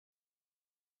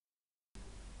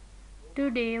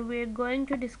Today we are going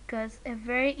to discuss a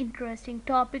very interesting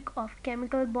topic of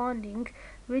chemical bonding,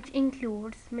 which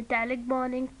includes metallic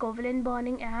bonding, covalent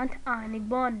bonding and ionic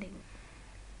bonding.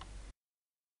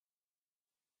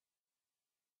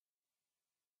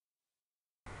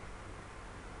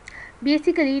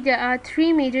 Basically, there are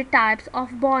three major types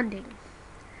of bonding.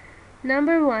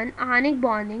 Number 1, ionic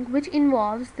bonding, which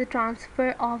involves the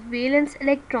transfer of valence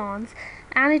electrons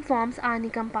and it forms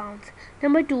ionic compounds.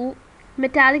 Number 2,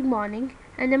 metallic bonding,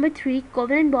 and number 3,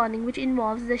 covalent bonding, which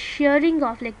involves the sharing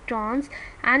of electrons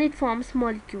and it forms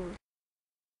molecules.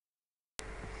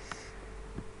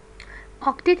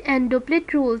 Octet and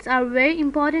duplet rules are very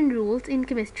important rules in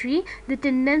chemistry. The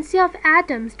tendency of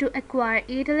atoms to acquire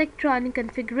 8 electronic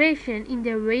configuration in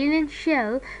their valence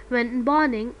shell when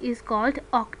bonding is called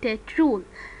octet rule.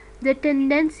 The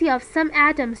tendency of some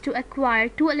atoms to acquire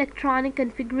 2 electronic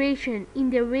configuration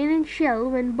in their valence shell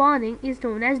when bonding is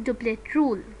known as duplet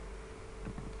rule.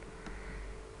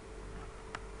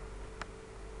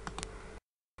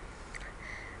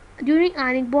 During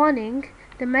ionic bonding,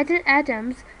 the metal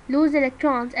atoms lose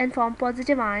electrons and form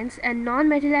positive ions, and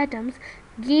non-metal atoms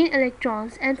gain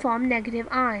electrons and form negative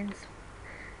ions.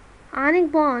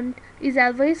 Ionic bond is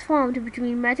always formed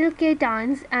between metal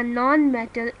cations and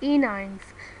non-metal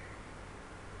anions.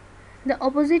 The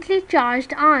oppositely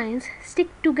charged ions stick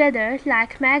together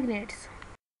like magnets.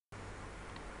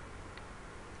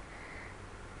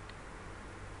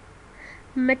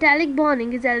 Metallic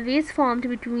bonding is always formed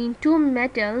between two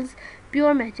metals,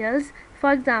 pure metals,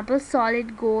 for example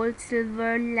solid gold,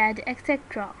 silver, lead,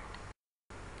 etc.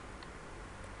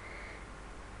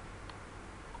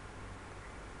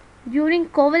 During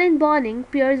covalent bonding,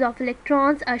 pairs of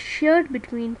electrons are shared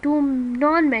between two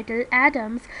non-metal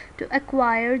atoms to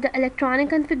acquire the electronic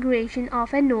configuration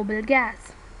of a noble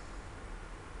gas.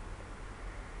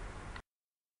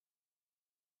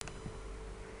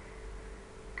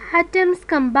 Atoms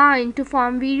combine to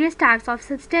form various types of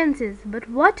substances, but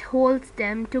what holds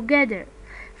them together?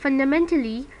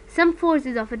 Fundamentally, some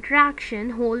forces of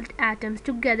attraction hold atoms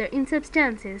together in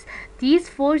substances. These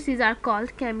forces are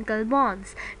called chemical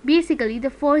bonds. Basically, the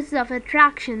forces of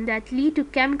attraction that lead to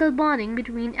chemical bonding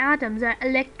between atoms are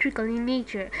electrical in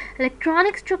nature.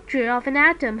 Electronic structure of an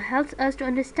atom helps us to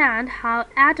understand how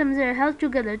atoms are held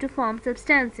together to form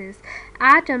substances.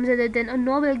 Atoms other than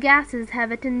noble gases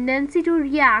have a tendency to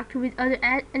react with other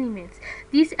elements.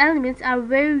 These elements are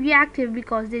very reactive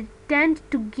because they tend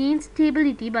to gain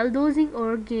stability by losing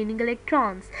or gaining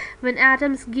electrons. When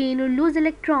atoms gain or lose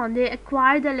electron, they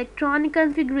acquire the electronic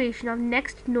configuration of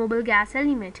next noble gas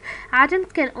element.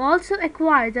 Atoms can also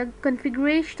acquire the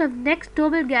configuration of next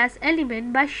noble gas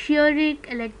element by sharing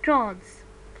electrons.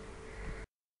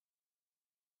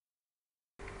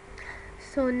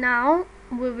 So now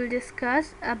we will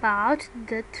discuss about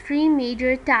the three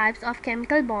major types of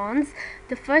chemical bonds.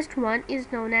 The first one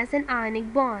is known as an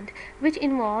ionic bond, which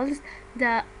involves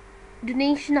the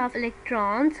donation of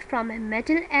electrons from a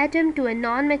metal atom to a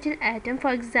non-metal atom.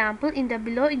 For example, in the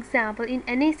below example, in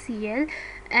NaCl,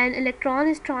 an electron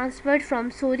is transferred from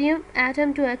sodium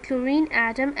atom to a chlorine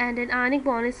atom and an ionic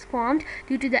bond is formed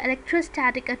due to the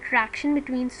electrostatic attraction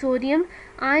between sodium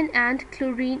ion and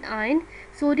chlorine ion.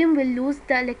 Sodium will lose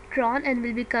the electron and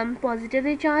will become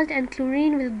positively charged, and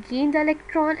chlorine will gain the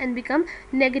electron and become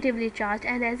negatively charged,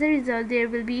 and as a result there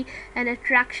will be an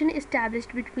attraction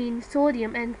established between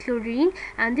sodium and chlorine,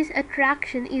 and this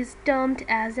attraction is termed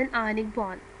as an ionic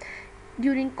bond.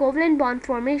 During covalent bond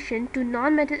formation, two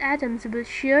non-metal atoms will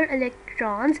share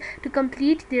electrons to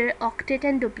complete their octet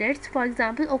and duplets. For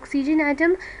example, oxygen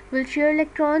atom will share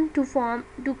electron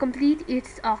to complete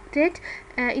its octet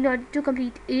in order to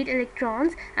complete 8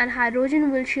 electrons, and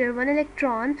hydrogen will share 1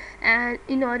 electron and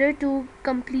in order to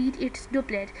complete its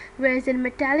duplet. Whereas in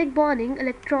metallic bonding,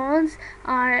 electrons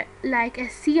are like a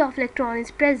sea of electrons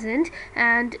is present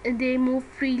and they move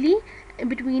freely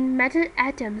between metal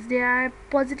atoms. There are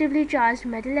positively charged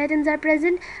metal atoms are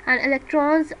present, and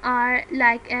electrons are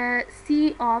like a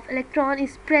sea of electron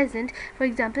is present, for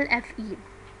example Fe.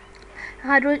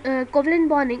 Covalent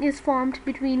bonding is formed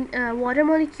between water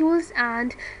molecules,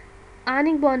 and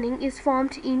ionic bonding is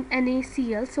formed in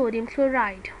NaCl, sodium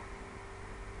chloride.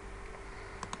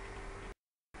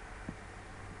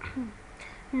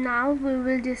 Now we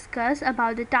will discuss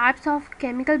about the types of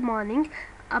chemical bonding,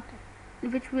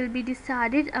 which will be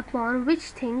decided upon which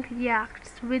thing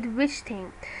reacts with which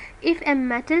thing. If a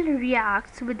metal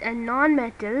reacts with a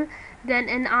non-metal, then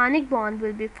an ionic bond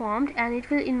will be formed and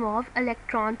it will involve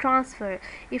electron transfer.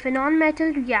 If a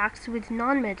non-metal reacts with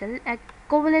non-metal, a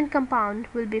covalent compound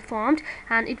will be formed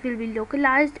and it will be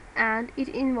localized and it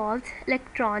involves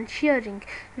electron sharing.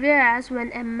 Whereas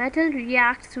when a metal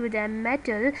reacts with a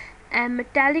metal, a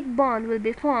metallic bond will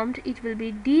be formed, it will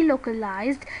be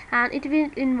delocalized and it will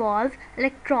involve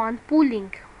electron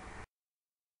pooling.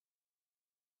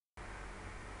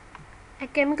 A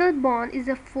chemical bond is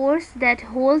a force that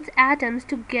holds atoms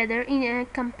together in a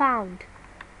compound.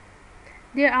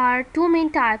 There are two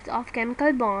main types of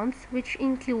chemical bonds, which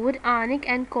include ionic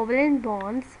and covalent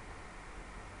bonds.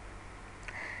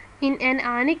 In an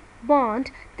ionic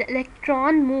bond, the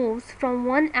electron moves from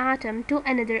one atom to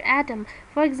another atom.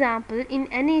 For example, in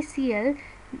NaCl,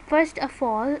 first of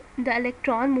all, the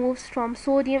electron moves from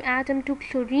sodium atom to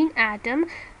chlorine atom.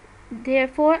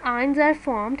 Therefore, ions are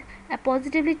formed. A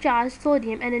positively charged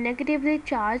sodium and a negatively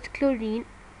charged chlorine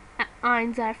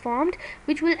ions are formed,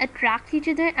 which will attract each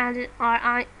other and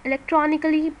are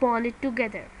electronically bonded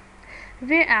together.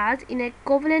 Whereas in a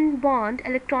covalent bond,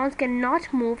 electrons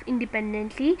cannot move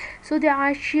independently, so there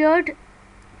are shared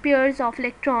pairs of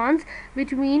electrons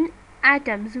between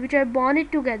atoms which are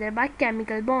bonded together by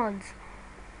chemical bonds.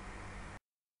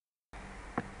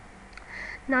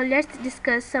 Now let's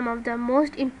discuss some of the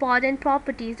most important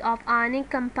properties of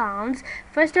ionic compounds.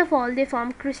 First of all, they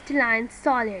form crystalline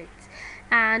solids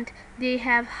and they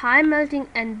have high melting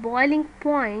and boiling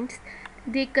points.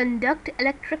 They conduct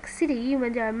electricity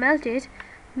when they are melted.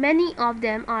 Many of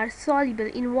them are soluble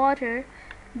in water.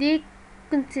 They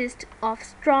consist of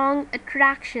strong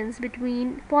attractions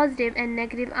between positive and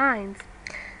negative ions,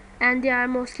 and they are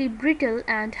mostly brittle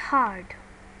and hard.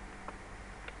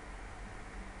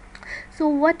 So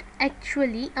what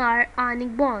actually are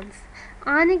ionic bonds?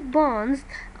 Ionic bonds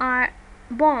are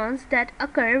bonds that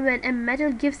occur when a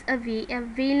metal gives away a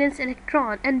valence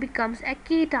electron and becomes a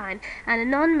cation, and a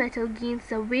non-metal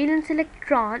gains a valence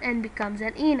electron and becomes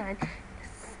an anion.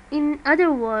 In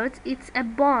other words, it's a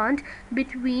bond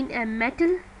between a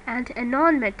metal and a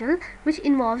non-metal which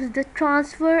involves the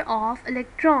transfer of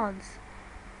electrons.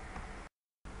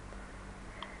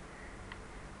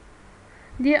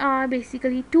 There are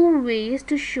basically two ways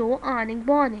to show ionic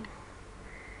bonding.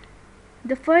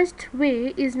 The first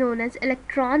way is known as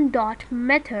electron dot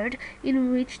method,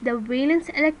 in which the valence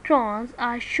electrons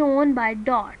are shown by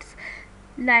dots.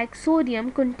 Like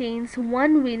sodium contains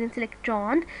one valence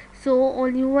electron, so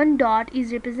only one dot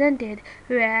is represented,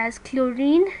 whereas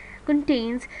chlorine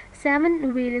contains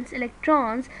 7 valence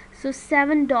electrons, so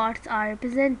 7 dots are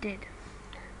represented.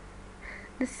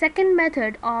 The second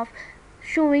method of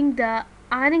showing the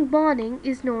ionic bonding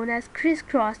is known as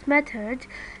crisscross method,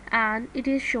 and it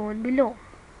is shown below,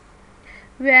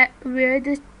 where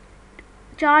the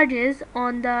charges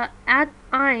on the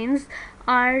ions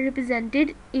are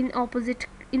represented in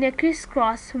a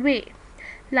crisscross way.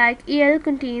 Like Al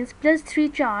contains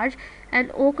 +3 charge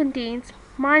and O contains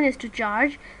 -2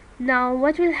 charge. Now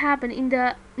what will happen in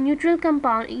the neutral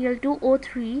compound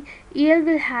Al2O3? Al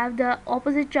will have the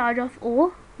opposite charge of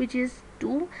O, which is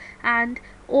 2, and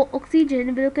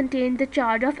oxygen will contain the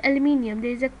charge of aluminium.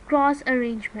 There is a cross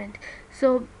arrangement,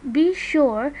 so be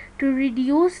sure to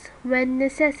reduce when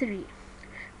necessary,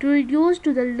 to reduce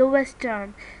to the lowest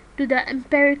term, to the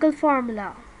empirical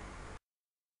formula.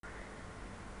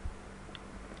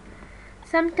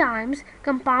 Sometimes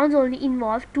compounds only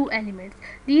involve two elements.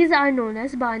 These are known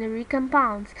as binary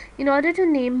compounds. In order to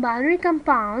name binary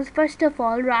compounds, first of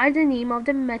all write the name of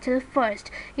the metal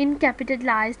first in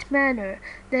capitalized manner.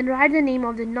 Then write the name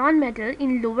of the non-metal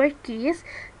in lowercase.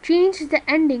 Change the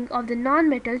ending of the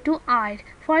non-metal to "ide".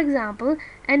 For example,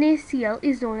 NaCl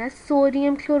is known as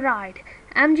sodium chloride.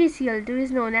 MgCl2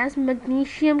 is known as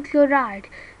magnesium chloride.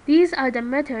 These are the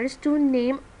methods to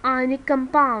name ionic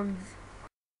compounds.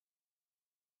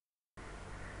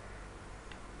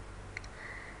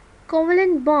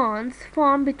 Covalent bonds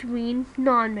form between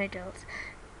nonmetals.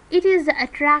 It is the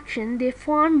attraction they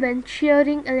form when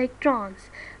sharing electrons.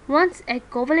 Once a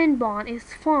covalent bond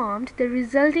is formed, the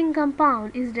resulting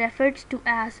compound is referred to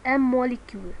as a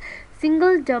molecule.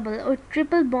 Single, double, or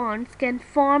triple bonds can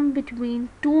form between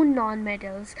two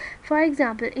nonmetals. For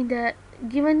example, in the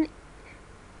given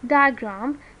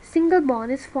diagram, single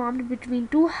bond is formed between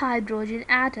two hydrogen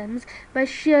atoms by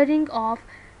sharing of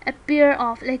a pair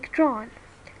of electrons.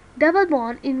 Double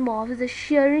bond involves the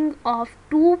sharing of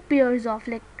two pairs of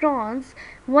electrons.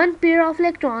 One pair of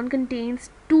electrons contains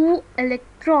two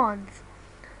electrons.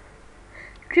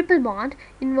 Triple bond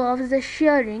involves the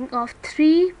sharing of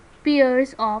three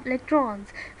pairs of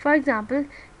electrons. For example,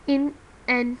 in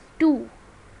N2.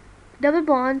 Double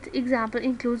bond example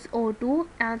includes O2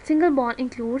 and single bond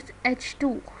includes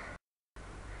H2.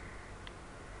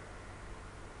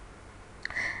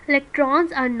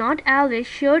 Electrons are not always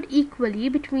shared equally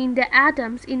between the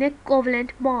atoms in a covalent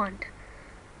bond.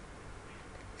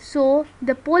 So,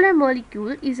 the polar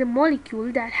molecule is a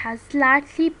molecule that has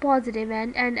slightly positive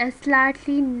end and a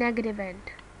slightly negative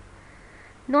end.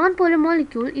 Non-polar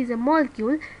molecule is a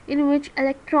molecule in which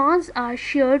electrons are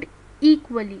shared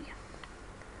equally.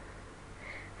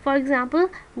 For example,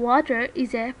 water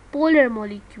is a polar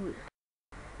molecule.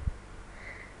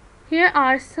 Here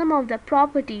are some of the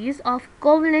properties of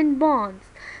covalent bonds.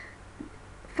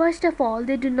 First of all,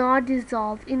 they do not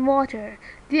dissolve in water.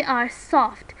 They are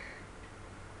soft.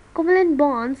 Covalent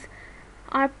bonds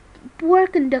are poor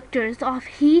conductors of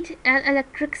heat and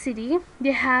electricity.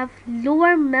 They have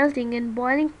lower melting and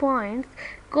boiling points.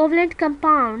 Covalent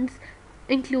compounds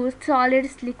include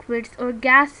solids, liquids, or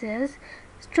gases.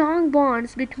 Strong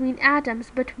bonds between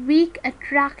atoms but weak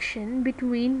attraction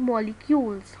between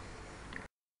molecules.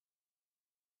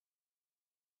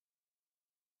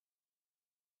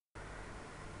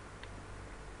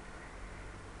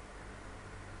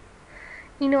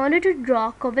 In order to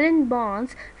draw covalent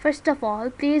bonds, first of all,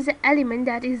 place the element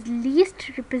that is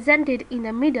least represented in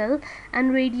the middle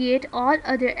and radiate all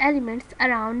other elements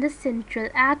around the central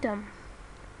atom.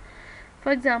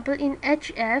 For example, in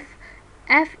HF,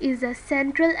 F is the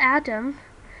central atom.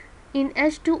 In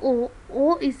H2O,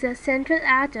 O is the central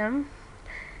atom.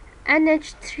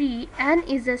 NH3, N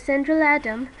is the central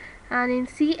atom. And in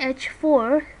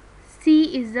CH4,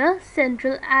 C is the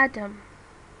central atom.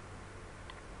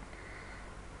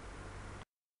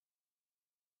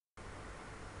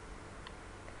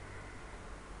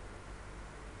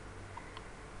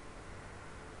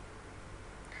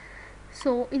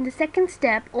 So, in the second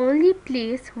step, only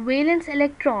place valence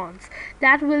electrons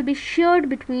that will be shared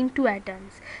between two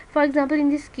atoms. For example, in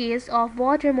this case of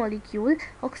water molecule,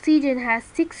 oxygen has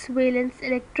 6 valence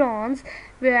electrons,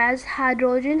 whereas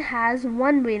hydrogen has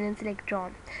 1 valence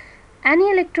electron. Any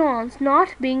electrons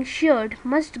not being shared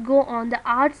must go on the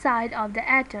outside of the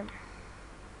atom.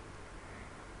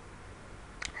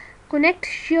 Connect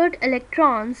shared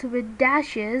electrons with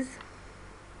dashes.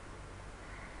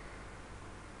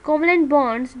 Covalent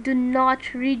bonds do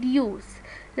not reduce,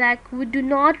 like we do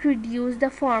not reduce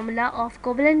the formula of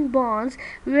covalent bonds,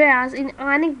 whereas in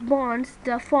ionic bonds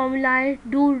the formulae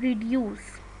do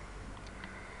reduce.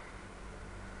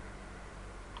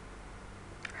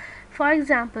 For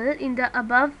example, in the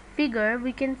above figure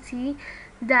we can see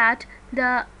that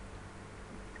the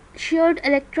shared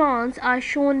electrons are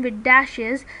shown with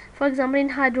dashes. For example, in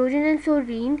hydrogen and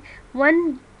fluorine,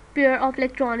 one pair of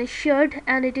electron is shared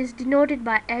and it is denoted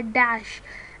by a dash,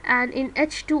 and in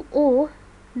H2O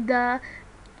the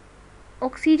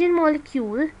oxygen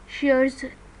molecule shares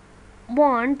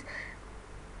bonds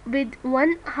with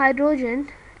one hydrogen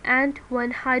and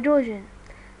one hydrogen.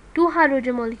 Two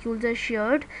hydrogen molecules are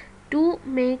shared to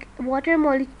make water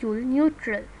molecule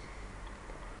neutral.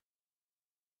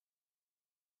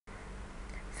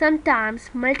 Sometimes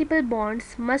multiple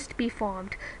bonds must be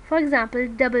formed. For example,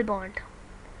 double bond,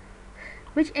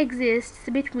 which exists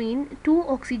between two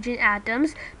oxygen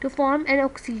atoms to form an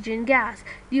oxygen gas.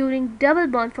 During double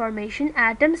bond formation,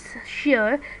 atoms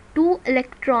share two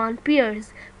electron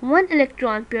pairs. One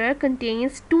electron pair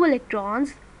contains 2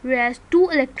 electrons, whereas 2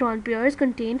 electron pairs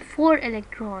contain 4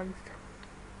 electrons.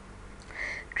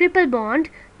 Triple bond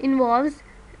involves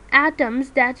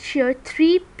atoms that share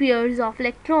 3 pairs of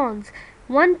electrons.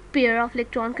 One pair of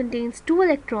electron contains 2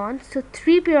 electrons, so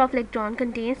 3 pair of electron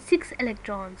contains 6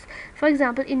 electrons. For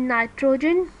example, in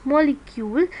nitrogen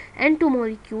molecule, N2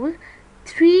 molecule,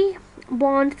 3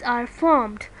 bonds are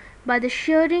formed by the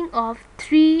sharing of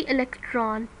 3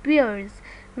 electron pairs,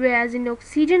 whereas in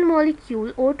oxygen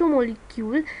molecule, O2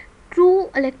 molecule, 2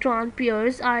 electron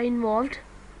pairs are involved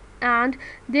and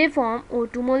they form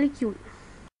O2 molecule.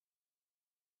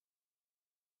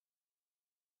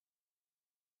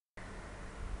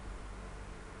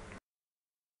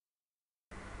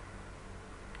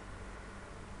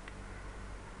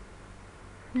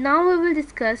 Now we will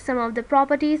discuss some of the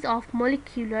properties of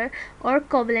molecular or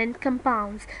covalent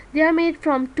compounds. They are made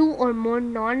from 2 or more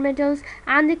nonmetals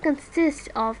and they consist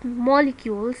of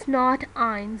molecules, not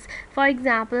ions. For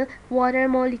example, water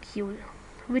molecule,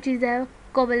 which is a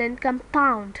covalent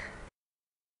compound.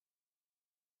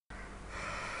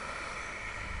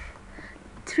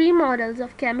 Three models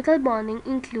of chemical bonding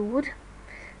include: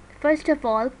 first of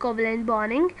all, covalent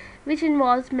bonding, which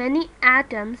involves many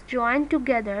atoms joined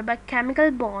together by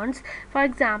chemical bonds. For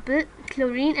example,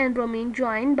 chlorine and bromine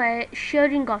join by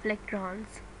sharing of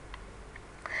electrons.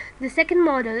 The second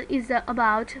model is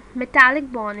about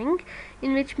metallic bonding,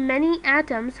 in which many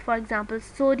atoms, for example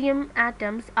sodium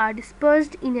atoms, are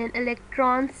dispersed in an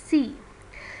electron sea.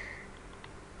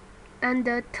 And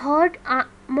the third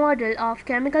model of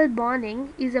chemical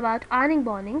bonding is about ionic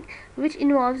bonding, which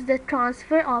involves the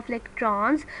transfer of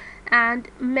electrons,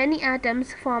 and many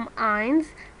atoms form ions.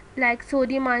 Like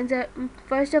sodium ions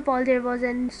first of all there was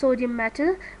a sodium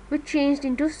metal which changed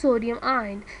into sodium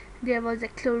ion. There was a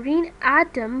chlorine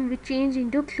atom which changed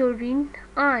into chlorine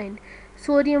ion.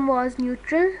 Sodium was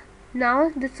neutral, now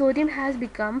the sodium has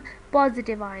become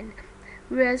positive ion,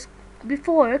 whereas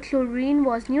before chlorine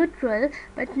was neutral,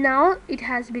 but now it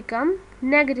has become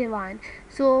negative ion.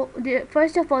 So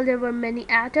first of all there were many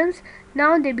atoms,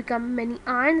 now they become many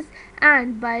ions,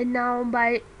 and by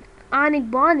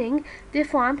ionic bonding they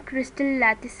form crystal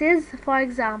lattices. For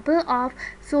example of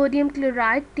sodium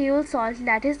chloride, table salt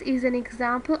lattice is an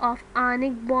example of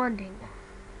ionic bonding.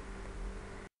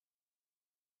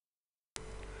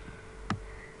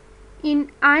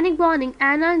 In ionic bonding,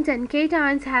 anions and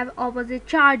cations have opposite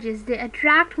charges. They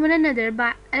attract one another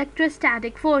by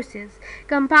electrostatic forces.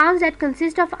 Compounds that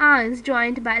consist of ions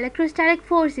joined by electrostatic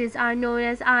forces are known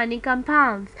as ionic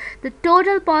compounds. The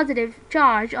total positive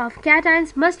charge of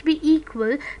cations must be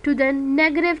equal to the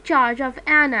negative charge of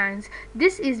anions.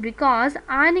 This is because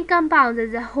ionic compounds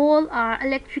as a whole are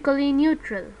electrically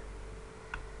neutral.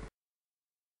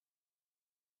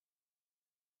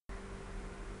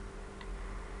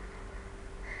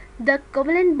 The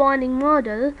covalent bonding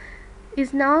model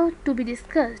is now to be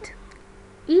discussed.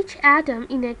 Each atom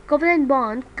in a covalent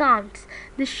bond counts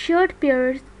the shared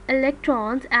pair's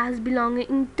electrons as belonging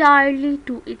entirely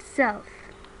to itself.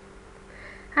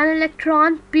 An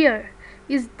electron pair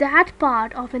is that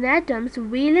part of an atom's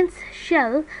valence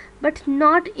shell but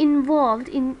not involved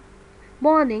in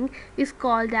bonding is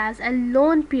called as a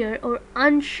lone pair or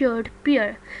unshared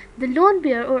pair. The lone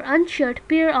pair or unshared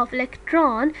pair of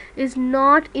electron is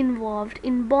not involved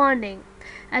in bonding.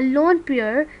 A lone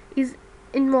pair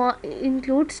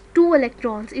includes two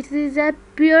electrons. It is a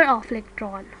pair of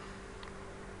electrons.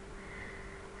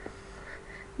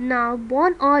 Now,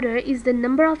 bond order is the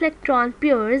number of electron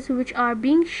pairs which are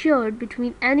being shared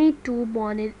between any two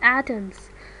bonded atoms.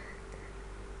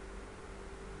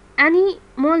 Any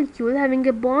molecule having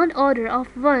a bond order of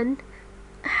 1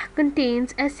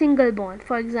 contains a single bond,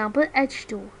 for example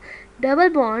H2.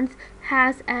 Double bonds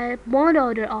has a bond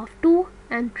order of 2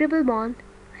 and triple bond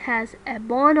has a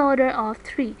bond order of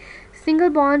 3. Single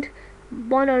bond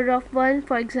order of 1,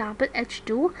 for example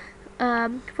H2.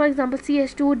 For example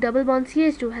CH2, double bond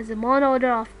CH2 has a bond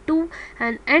order of 2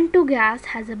 and N2 gas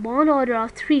has a bond order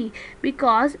of 3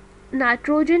 because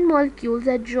nitrogen molecules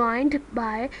are joined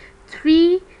by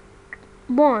 3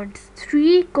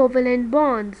 covalent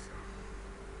bonds.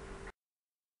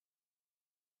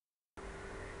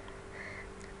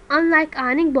 Unlike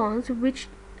ionic bonds which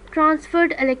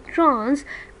transferred electrons,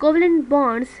 covalent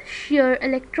bonds share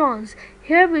electrons.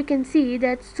 Here we can see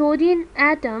that sodium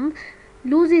atom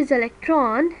loses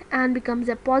electron and becomes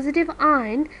a positive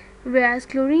ion, whereas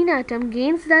chlorine atom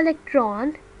gains the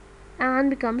electron and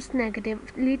becomes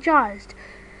negatively charged.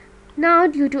 Now,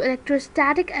 due to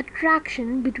electrostatic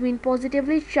attraction between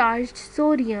positively charged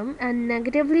sodium and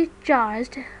negatively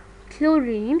charged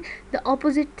chlorine, the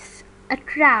opposites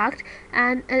attract,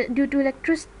 and due to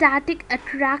electrostatic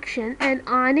attraction an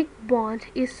ionic bond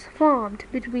is formed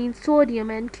between sodium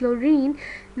and chlorine.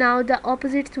 Now the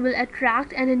opposites will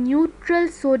attract and a neutral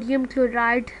sodium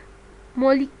chloride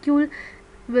molecule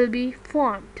will be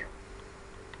formed.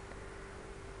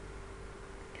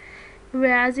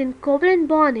 Whereas in covalent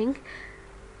bonding,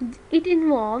 it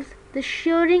involves the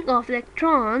sharing of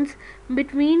electrons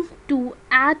between two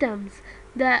atoms.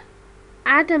 The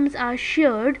atoms are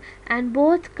shared and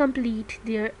both complete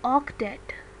their octet.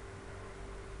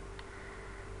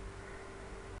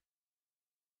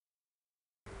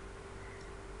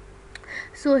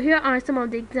 So here are some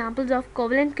of the examples of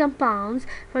covalent compounds.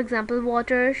 For example,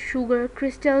 water, sugar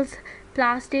crystals,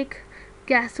 plastic,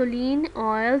 gasoline,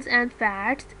 oils and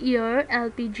fats, air,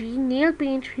 LPG, nail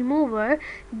paint remover,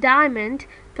 diamond,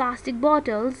 plastic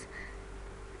bottles,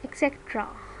 etc.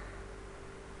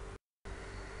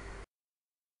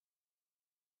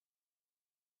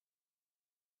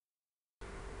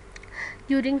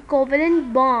 During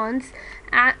covalent bonds,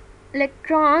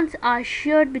 electrons are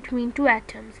shared between two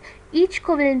atoms. Each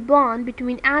covalent bond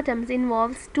between atoms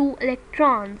involves two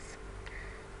electrons.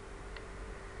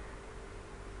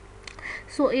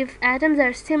 So if atoms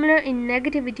are similar in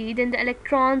negativity, then the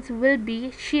electrons will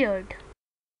be shared.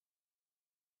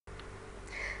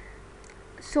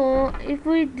 So if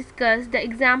we discuss the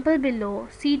example below,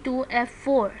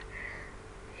 C2F4,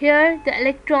 Here the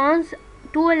electrons,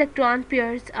 two electron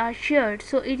pairs are shared,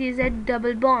 so it is a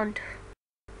double bond.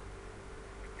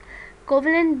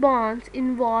 Covalent bonds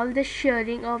involve the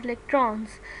sharing of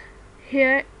electrons.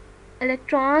 Here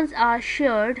electrons are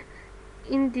shared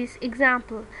in this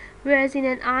example, whereas in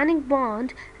an ionic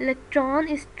bond, electron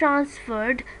is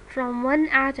transferred from one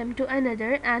atom to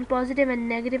another and positive and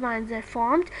negative ions are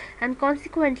formed, and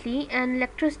consequently an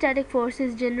electrostatic force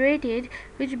is generated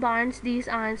which binds these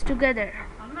ions together.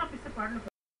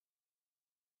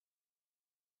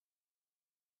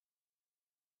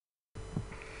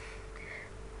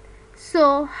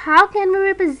 So how can we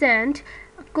represent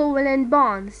covalent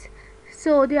bonds?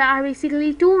 So there are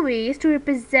basically two ways to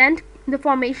represent the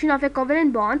formation of a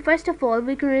covalent bond. First of all,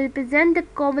 we can represent the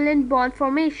covalent bond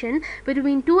formation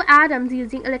between two atoms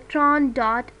using electron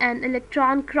dot and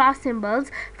electron cross symbols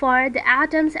for the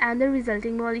atoms and the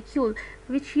resulting molecule,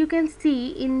 which you can see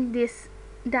in this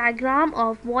diagram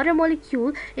of water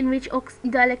molecule, in which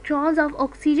the electrons of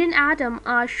oxygen atom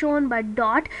are shown by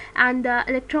dot and the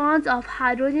electrons of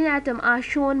hydrogen atom are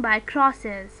shown by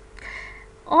crosses.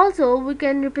 Also, we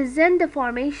can represent the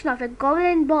formation of a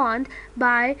covalent bond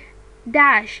by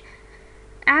dash.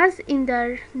 As in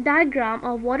the diagram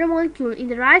of water molecule, in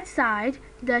the right side,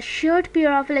 the shared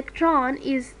pair of electron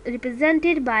is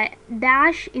represented by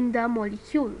dash in the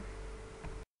molecule.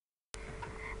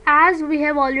 As we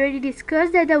have already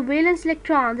discussed that the valence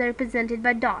electrons are represented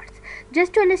by dots.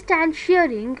 Just to understand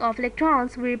sharing of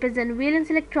electrons, we represent valence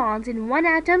electrons in one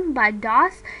atom by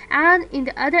dots and in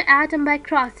the other atom by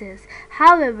crosses.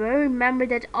 However, remember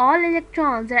that all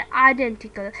electrons are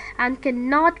identical and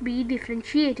cannot be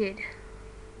differentiated.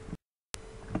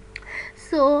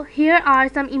 So here are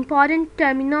some important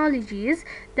terminologies: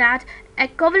 that a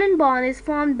covalent bond is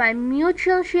formed by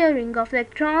mutual sharing of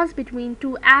electrons between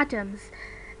two atoms.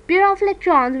 Pair of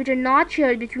electrons which are not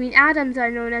shared between atoms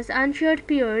are known as unshared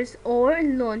pairs or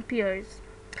lone pairs.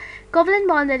 Covalent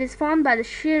bond that is formed by the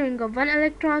sharing of one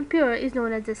electron pair is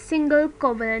known as a single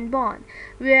covalent bond,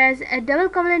 whereas a double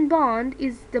covalent bond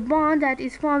is the bond that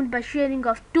is formed by sharing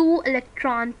of two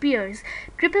electron pairs.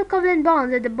 Triple covalent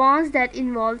bonds are the bonds that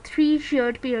involve three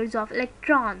shared pairs of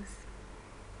electrons.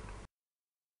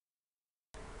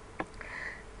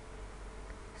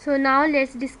 So now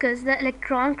let's discuss the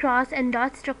electron cross and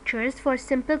dot structures for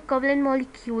simple covalent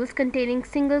molecules containing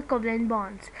single covalent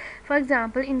bonds. For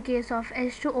example, in case of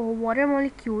H2O water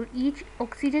molecule, each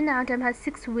oxygen atom has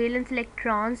 6 valence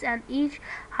electrons and each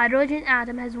hydrogen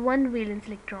atom has 1 valence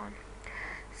electron.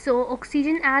 So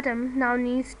oxygen atom now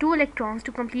needs 2 electrons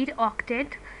to complete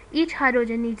octet. Each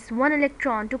hydrogen needs 1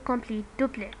 electron to complete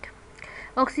duplet.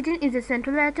 Oxygen is a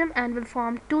central atom and will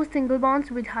form 2 single bonds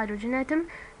with hydrogen atom.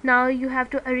 Now you have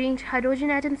to arrange hydrogen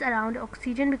atoms around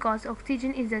oxygen because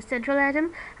oxygen is a central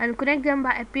atom, and connect them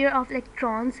by a pair of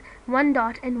electrons, 1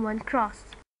 dot and 1 cross.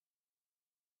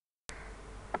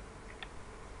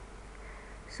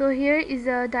 So here is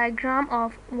a diagram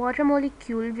of water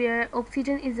molecule where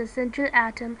oxygen is a central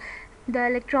atom. The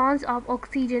electrons of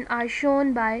oxygen are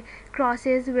shown by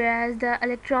crosses, whereas the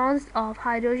electrons of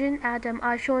hydrogen atom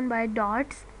are shown by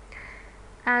dots.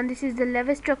 And this is the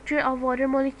Lewis structure of water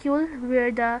molecule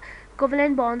where the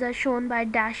covalent bonds are shown by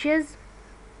dashes.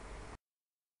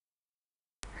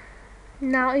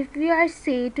 Now if we are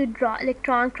say to draw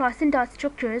electron cross and dot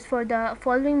structures for the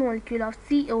following molecule of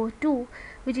CO2,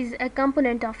 which is a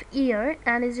component of air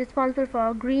and is responsible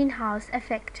for greenhouse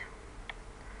effect.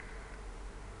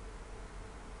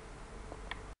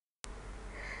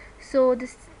 So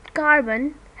this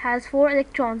carbon has 4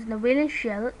 electrons in the valence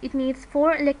shell. It needs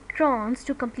 4 electrons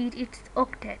to complete its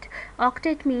octet.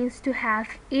 Octet means to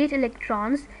have 8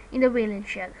 electrons in the valence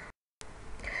shell.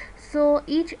 So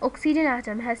each oxygen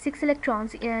atom has 6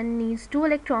 electrons and needs 2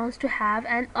 electrons to have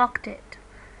an octet.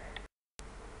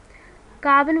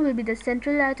 Carbon will be the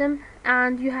central atom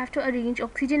and you have to arrange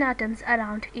oxygen atoms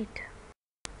around it.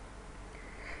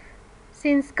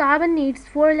 Since carbon needs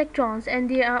 4 electrons and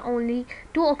there are only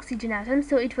 2 oxygen atoms,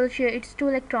 so it will share its 2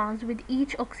 electrons with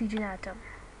each oxygen atom.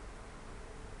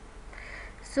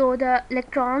 So the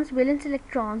electrons, valence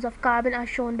electrons of carbon are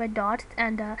shown by dots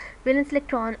and the valence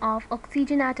electron of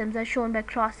oxygen atoms are shown by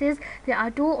crosses. There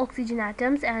are 2 oxygen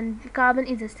atoms and carbon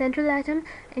is a central atom.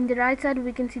 In the right side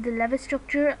we can see the Lewis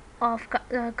structure of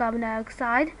carbon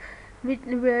dioxide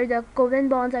where the covalent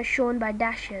bonds are shown by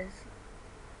dashes.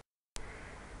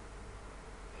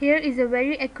 Here is a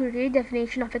very accurate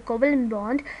definition of a covalent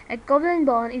bond. A covalent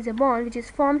bond is a bond which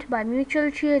is formed by mutual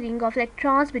sharing of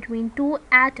electrons between two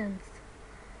atoms.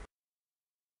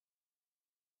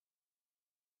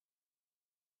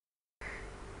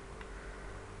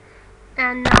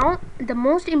 And now the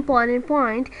most important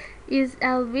point is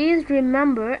always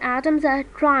remember atoms are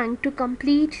trying to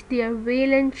complete their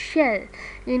valence shell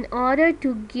in order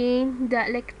to gain the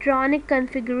electronic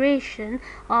configuration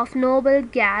of noble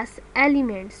gas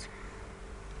elements.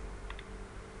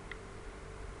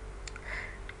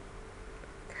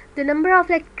 The number of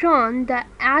electrons the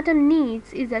atom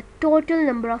needs is the total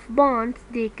number of bonds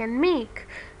they can make.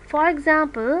 For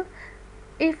example,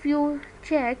 if you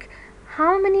check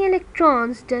how many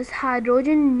electrons does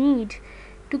hydrogen need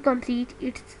to complete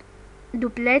its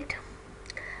duplet,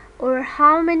 or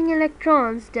how many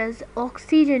electrons does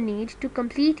oxygen need to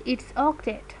complete its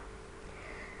octet,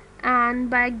 and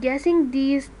by guessing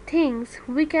these things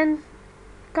we can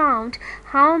count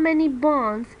how many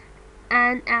bonds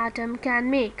an atom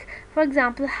can make. For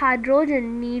example,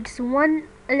 hydrogen needs one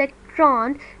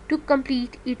electron to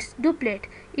complete its duplet.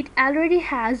 It already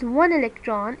has one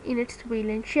electron in its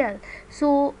valence shell,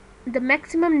 so the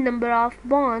maximum number of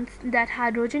bonds that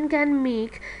hydrogen can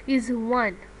make is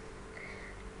 1.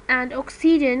 And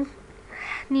oxygen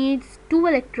needs 2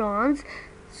 electrons,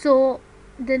 so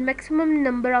the maximum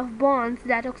number of bonds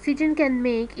that oxygen can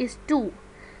make is 2.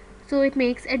 So it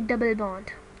makes a double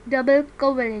bond, double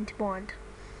covalent bond.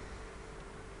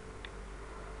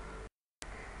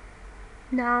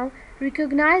 Now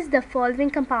recognize the following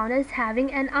compound as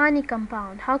having an ionic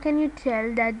compound. How can you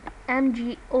tell that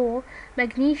MgO,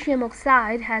 magnesium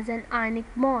oxide, has an ionic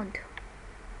bond?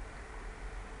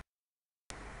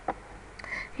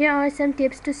 Here are some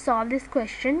tips to solve this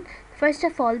question. First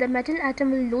of all, the metal atom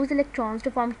will lose electrons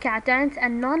to form cations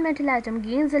and non-metal atom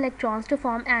gains electrons to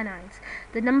form anions.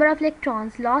 The number of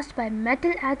electrons lost by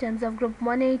metal atoms of group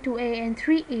 1a, 2a and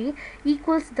 3a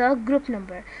equals the group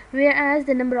number, whereas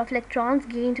the number of electrons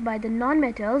gained by the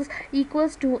non-metals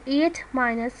equals to 8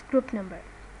 minus group number.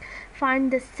 Find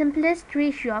the simplest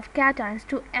ratio of cations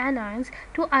to anions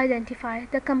to identify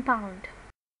the compound.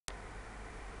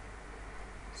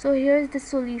 So here is the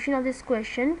solution of this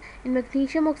question. In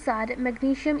magnesium oxide,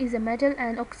 magnesium is a metal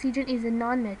and oxygen is a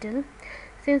non-metal.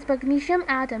 Since magnesium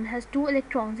atom has 2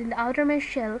 electrons in the outermost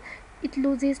shell, it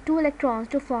loses 2 electrons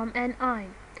to form an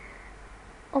ion.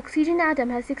 Oxygen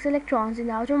atom has 6 electrons in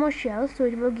the outermost shell, so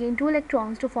it will gain 2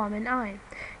 electrons to form an ion.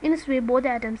 In this way, both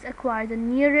atoms acquire the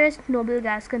nearest noble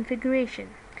gas configuration.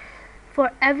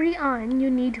 For every ion,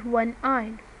 you need 1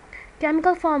 ion.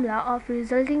 Chemical formula of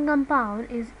resulting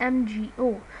compound is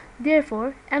MgO.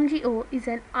 Therefore, MgO is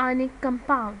an ionic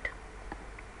compound.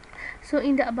 So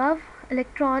in the above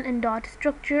electron and dot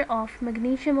structure of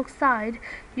magnesium oxide,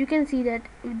 you can see that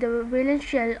the valence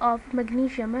shell of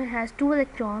magnesium has 2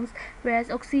 electrons, whereas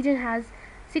oxygen has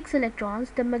 6 electrons.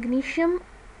 The magnesium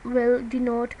will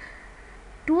denote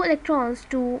 2 electrons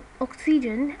to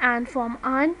oxygen and form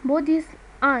ion. Both these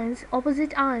ions,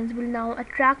 opposite ions, will now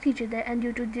attract each other, and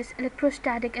due to this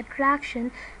electrostatic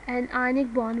attraction, an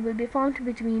ionic bond will be formed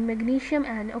between magnesium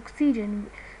and oxygen,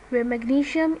 where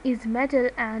magnesium is metal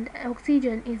and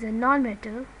oxygen is a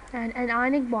non-metal, and an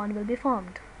ionic bond will be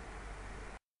formed.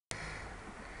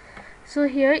 So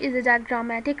here is a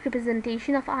diagrammatic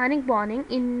representation of ionic bonding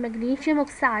in magnesium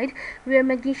oxide, where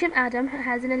magnesium atom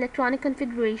has an electronic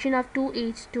configuration of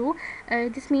 2H2.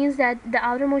 This means that the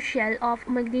outermost shell of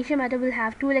magnesium atom will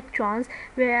have 2 electrons,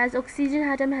 whereas oxygen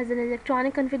atom has an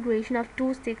electronic configuration of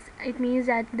 2,6. It means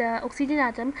that the oxygen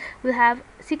atom will have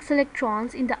 6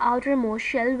 electrons in the outermost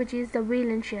shell, which is the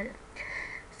valence shell.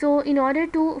 So in order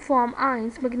to form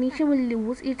ions, magnesium will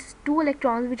lose its 2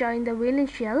 electrons which are in the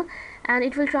valence shell, and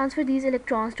it will transfer these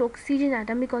electrons to oxygen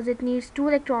atom because it needs 2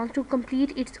 electrons to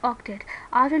complete its octet.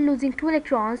 After losing 2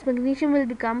 electrons, magnesium will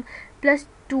become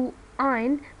 +2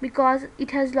 ion because it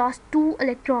has lost 2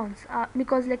 electrons.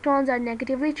 Because electrons are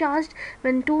negatively charged,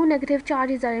 when 2 negative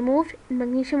charges are removed,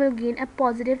 magnesium will gain a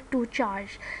 +2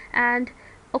 charge, and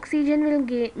oxygen will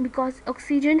gain, because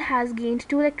oxygen has gained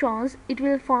 2 electrons, it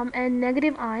will form a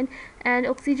negative ion, and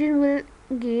oxygen will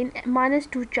gain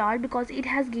 -2 charge because it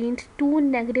has gained 2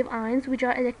 negative ions which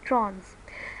are electrons.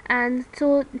 And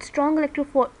so strong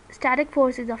electrostatic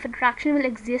forces of attraction will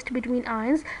exist between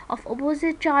ions of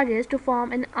opposite charges to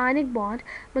form an ionic bond.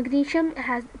 Magnesium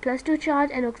has +2 charge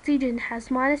and oxygen has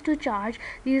 -2 charge.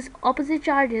 These opposite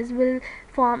charges will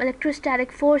form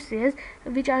electrostatic forces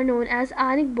which are known as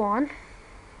ionic bond.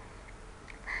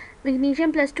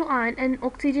 Magnesium +2 ion and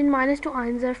oxygen -2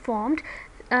 ions are formed.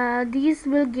 These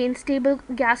will gain stable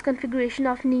gas configuration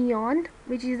of neon,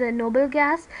 which is a noble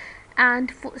gas,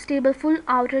 and stable full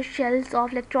outer shells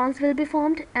of electrons will be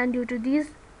formed, and due to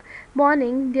these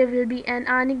bonding there will be an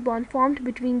ionic bond formed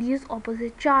between these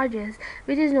opposite charges,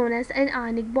 which is known as an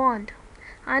ionic bond.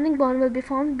 Ionic bond will be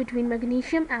formed between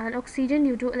magnesium and oxygen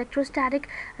due to electrostatic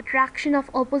attraction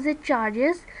of opposite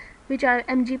charges, which are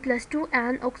Mg+2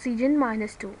 and oxygen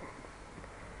 -2.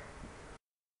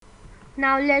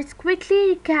 Now let's quickly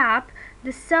recap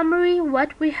the summary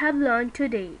what we have learned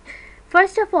today.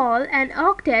 First of all, an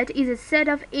octet is a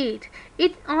set of 8.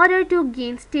 In order to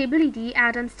gain stability,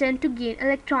 atoms tend to gain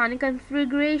electronic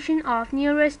configuration of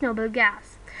nearest noble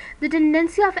gas. The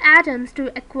tendency of atoms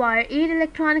to acquire 8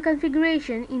 electronic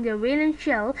configuration in their valence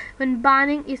shell when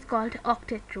bonding is called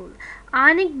octet rule.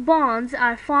 Ionic bonds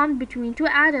are formed between two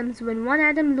atoms when one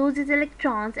atom loses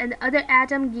electrons and the other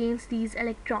atom gains these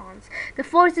electrons. The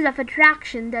forces of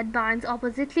attraction that binds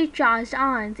oppositely charged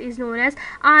ions is known as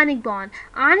ionic bond.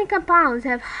 Ionic compounds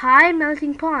have high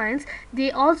melting points.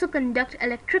 They also conduct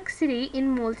electricity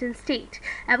in molten state.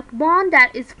 A bond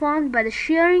that is formed by the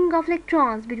sharing of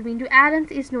electrons between two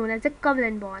atoms is known as a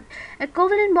covalent bond. A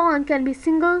covalent bond can be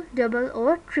single, double,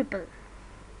 or triple.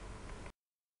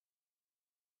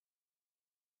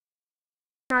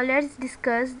 Now let's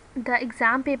discuss the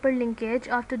exam paper linkage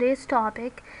of today's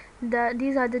topic.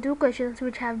 These are the two questions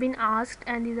which have been asked,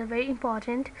 and these are very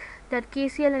important. That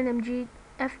KCl and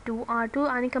MgF2 are two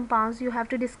ionic compounds. You have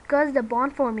to discuss the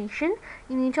bond formation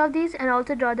in each of these and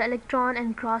also draw the electron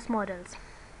and cross models.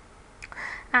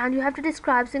 And you have to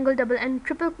describe single, double and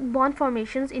triple bond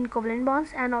formations in covalent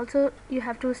bonds, and also you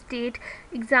have to state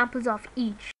examples of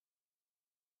each.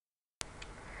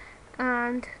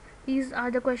 And these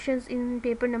are the questions in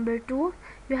paper number 2.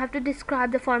 You have to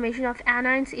describe the formation of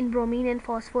anions in bromine and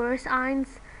phosphorus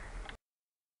ions.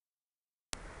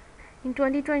 In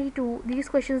 2022, these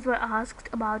questions were asked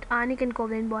about ionic and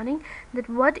covalent bonding, that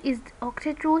what is the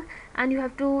octet rule, and you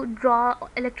have to draw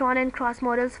electron and cross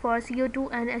models for CO2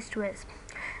 and H2S.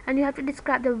 And you have to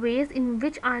describe the ways in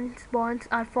which ion bonds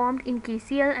are formed in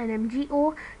KCl and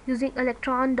MgO using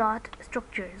electron dot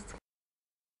structures.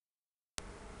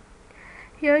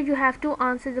 Here you have to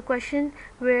answer the question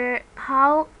where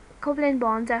how covalent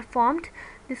bonds are formed.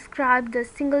 Describe the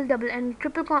single, double and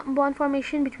triple bond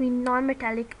formation between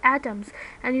non-metallic atoms,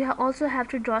 and you also have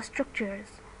to draw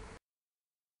structures.